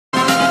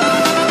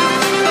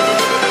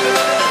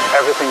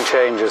nothing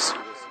changes.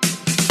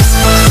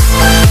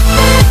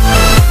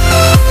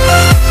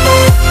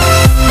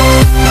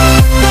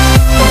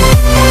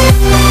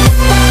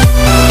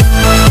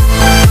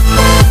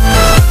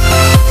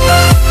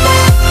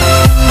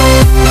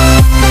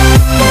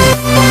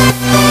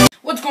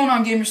 What's going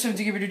on, gamers?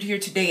 Gamer here.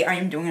 Today I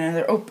am doing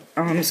another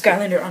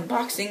Skylander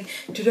unboxing.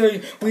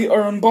 Today we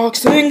are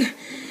unboxing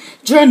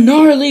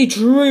Gnarly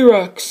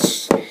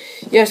T-Rex.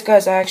 Yes,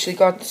 guys, I actually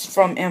got this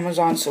from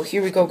Amazon, so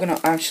here we go. Gonna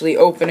actually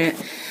open it.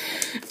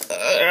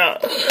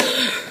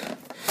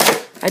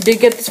 I did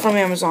get this from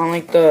Amazon,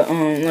 like the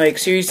like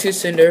Series 2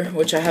 Cinder,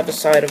 which I have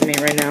beside of me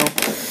right now.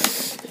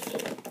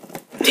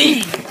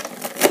 Dang,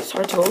 it's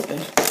hard to open.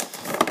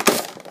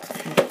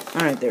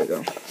 All right, there we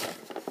go.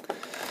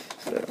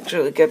 So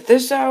actually get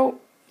this out.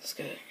 Let's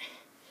get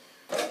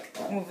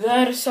move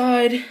that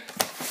aside.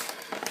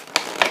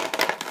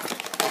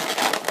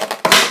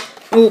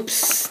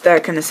 Oops,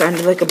 that kind of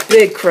sounded like a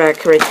big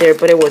crack right there,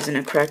 but it wasn't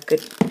a crack.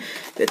 Good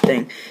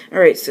thing. All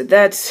right, so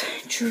that's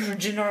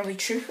Gnarly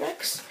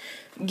T-Rex.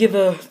 Give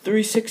a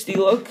 360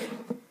 look,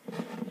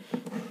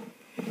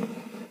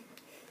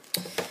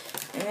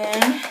 and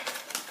then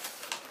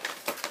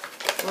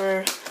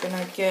we're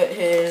gonna get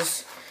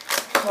his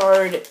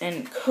card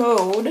and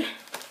code.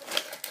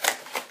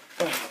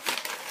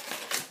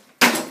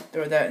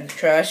 Throw that in the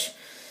trash.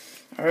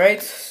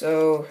 Alright,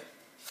 so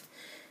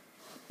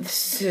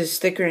this is his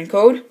sticker and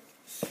code.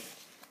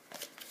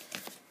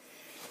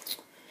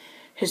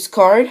 His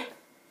card.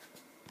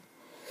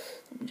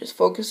 Let me just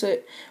focus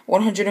it.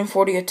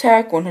 140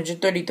 attack,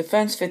 130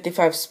 defense,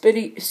 55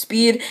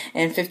 speed,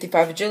 and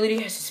 55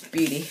 agility. Has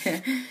speedy.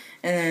 And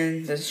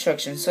then the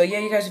instructions. So yeah,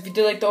 you guys, if you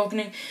did like the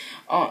opening,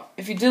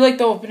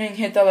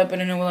 hit that like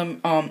button and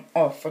we'll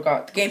oh,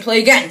 forgot the gameplay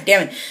again.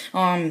 Damn it.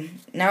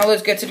 Now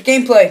let's get to the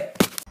gameplay.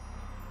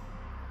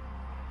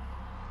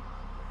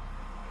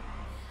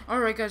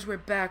 Alright, guys, we're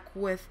back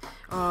with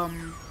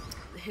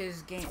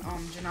his game,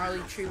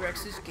 Gnarly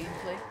T-Rex's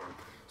gameplay.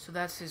 So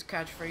that's his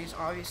catchphrase,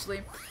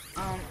 obviously.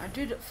 I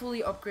did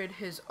fully upgrade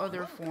his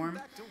other form.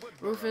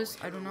 Rufus,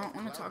 I do not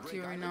want to talk to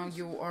you right now.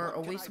 You are a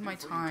waste of my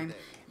time.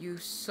 You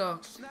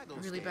sucked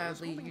really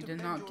badly. You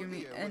did not give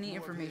me any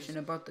information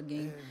about the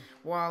game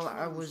while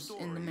I was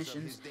in the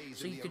missions.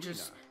 So you could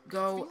just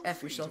go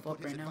F yourself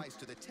up right now.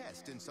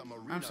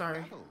 I'm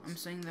sorry. I'm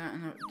saying that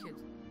in a kid.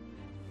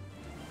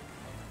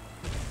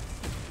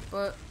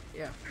 But,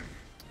 yeah.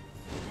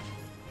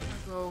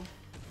 Go.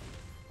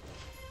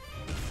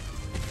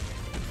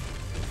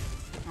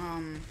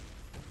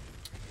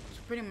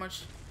 So pretty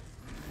much,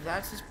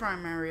 that's his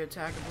primary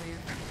attack, I believe.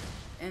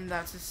 And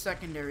that's his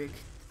secondary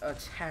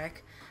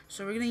attack.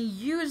 So we're gonna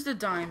use the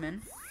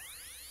diamond.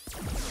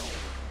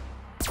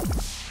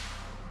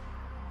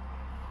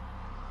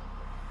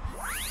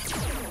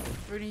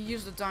 We're gonna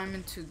use the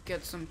diamond to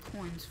get some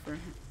points for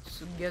him,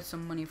 to get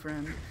some money for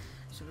him.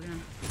 So we're gonna...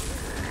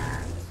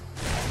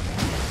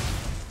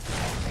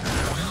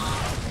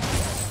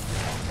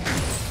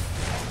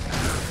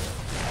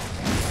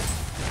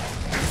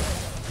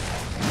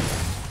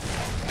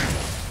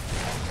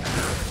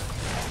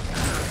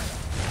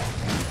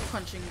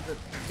 punching the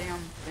damn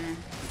thing.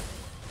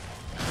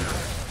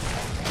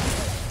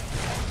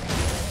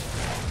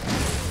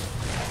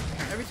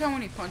 Every time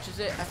when he punches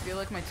it, I feel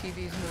like my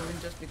TV is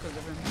moving just because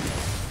of him.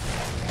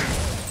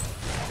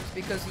 Just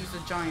because he's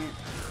a giant.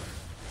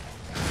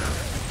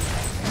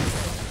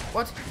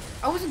 What?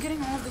 I wasn't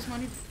getting all of this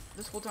money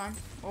this whole time.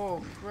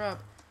 Oh,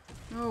 crap.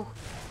 No.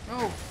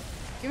 No.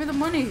 Give me the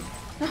money.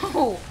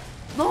 No.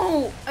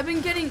 No. I've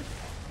been getting...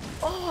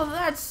 Oh,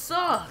 that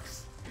sucks.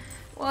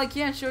 Well, I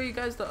can't show you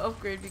guys the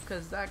upgrade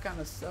because that kind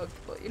of sucked.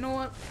 But you know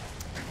what?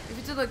 If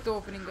you did like the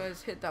opening,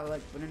 guys, hit that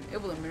like button.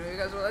 It will let me know you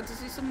guys would like to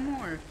see some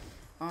more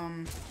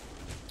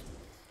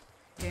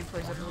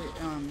gameplays,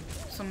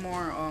 some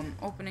more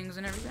openings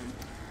and everything.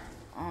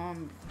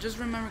 Just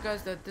remember,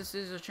 guys, that this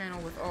is a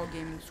channel with all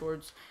gaming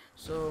swords.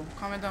 So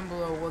comment down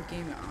below what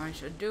game I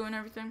should do and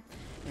everything,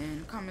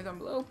 and comment down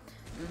below.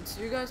 And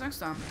see you guys next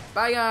time.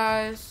 Bye,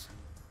 guys.